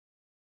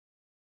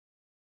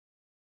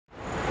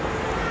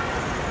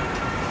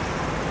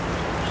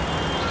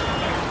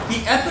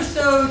The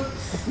episode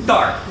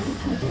starts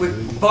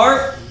with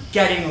Bart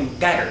getting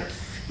letters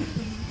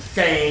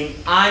saying,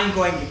 "I'm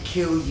going to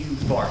kill you,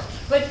 Bart."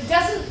 But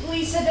doesn't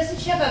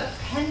she have a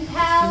pen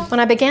pal?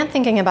 When I began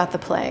thinking about the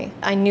play,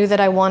 I knew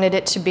that I wanted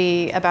it to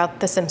be about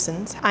The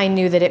Simpsons. I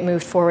knew that it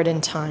moved forward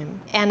in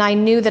time. And I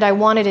knew that I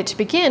wanted it to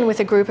begin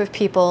with a group of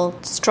people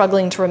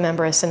struggling to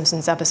remember a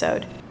Simpsons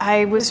episode.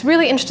 I was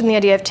really interested in the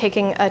idea of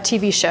taking a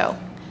TV show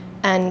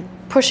and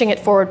pushing it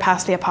forward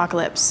past the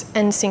apocalypse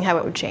and seeing how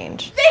it would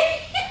change.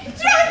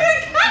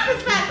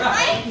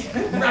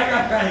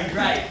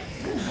 Right.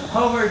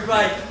 Homer's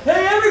like,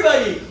 "Hey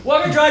everybody,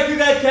 want to drive through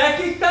that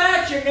cactus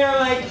patch?" And they're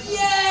like,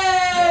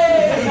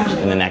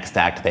 "Yay!" In the next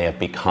act, they have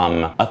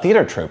become a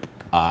theater troupe,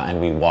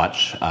 and we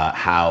watch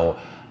how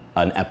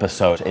an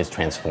episode is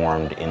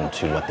transformed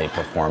into what they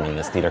perform in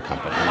this theater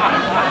company.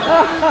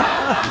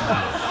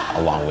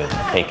 Along with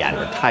fake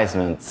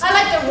advertisements. I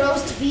like the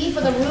roast beef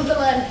with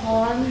arugula and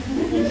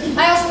prawns.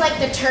 I also like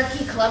the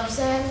turkey club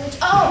sandwich.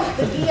 Oh,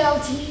 the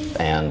BLT.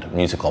 And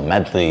musical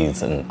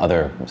medleys and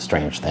other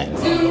strange things.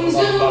 Zoom,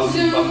 zoom,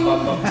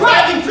 zoom.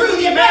 Driving through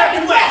the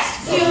American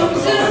West. Zoom, zoom,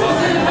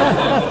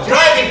 zoom.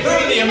 Driving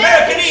through the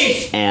American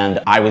East.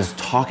 And I was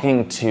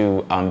talking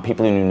to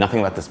people who knew nothing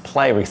about this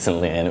play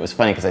recently, and it was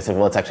funny because I said,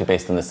 well, it's actually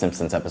based on the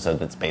Simpsons episode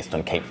that's based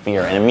on Cape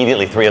Fear, and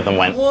immediately 3 of them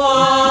went, Wah,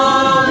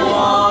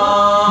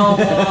 wah,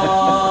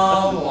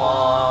 wah,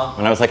 wah.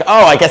 And I was like,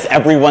 oh, I guess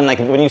everyone, like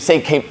when you say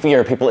Cape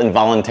Fear, people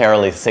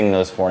involuntarily sing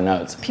those 4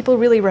 notes. People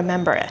really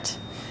remember it.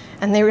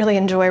 And they really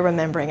enjoy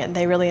remembering it.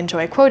 They really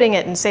enjoy quoting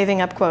it and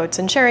saving up quotes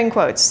and sharing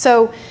quotes.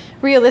 So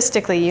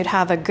realistically, you'd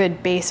have a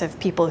good base of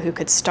people who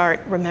could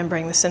start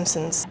remembering The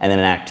Simpsons. And then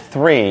in Act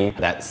 3,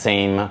 that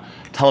same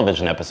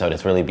television episode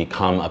has really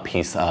become a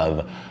piece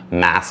of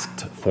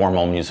masked,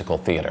 formal musical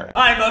theater.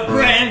 I'm a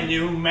brand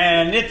new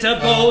man, it's a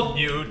bold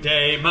new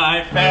day.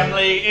 My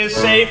family is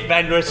safe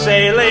and we're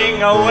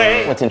sailing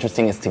away. What's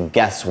interesting is to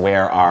guess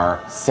where our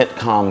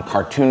sitcom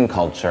cartoon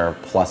culture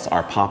plus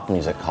our pop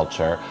music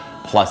culture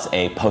plus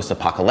a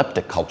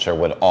post-apocalyptic culture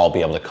would all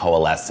be able to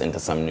coalesce into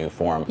some new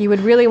form. You would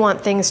really want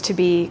things to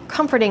be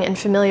comforting and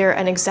familiar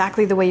and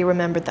exactly the way you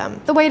remembered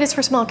them. The way it is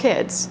for small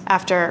kids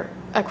after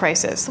a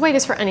crisis, the way it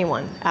is for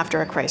anyone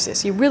after a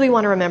crisis. You really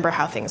want to remember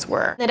how things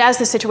were. And as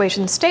the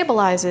situation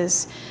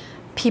stabilizes,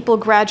 people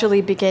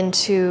gradually begin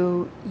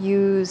to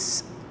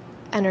use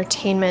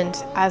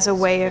entertainment as a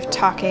way of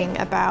talking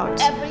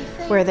about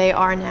Everything. where they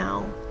are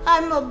now.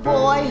 I'm a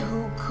boy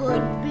who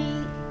could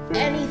be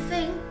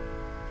anything.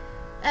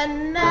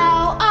 And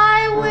now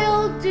I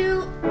will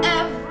do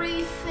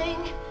everything.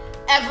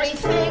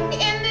 Everything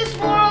in this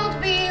world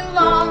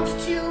belongs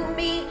to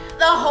me.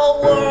 The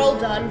whole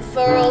world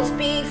unfurls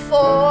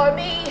before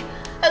me.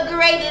 A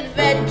great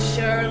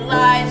adventure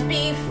lies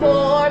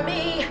before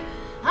me.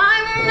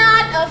 I'm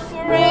not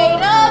afraid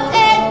of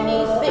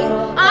anything.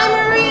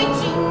 I'm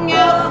reaching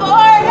out.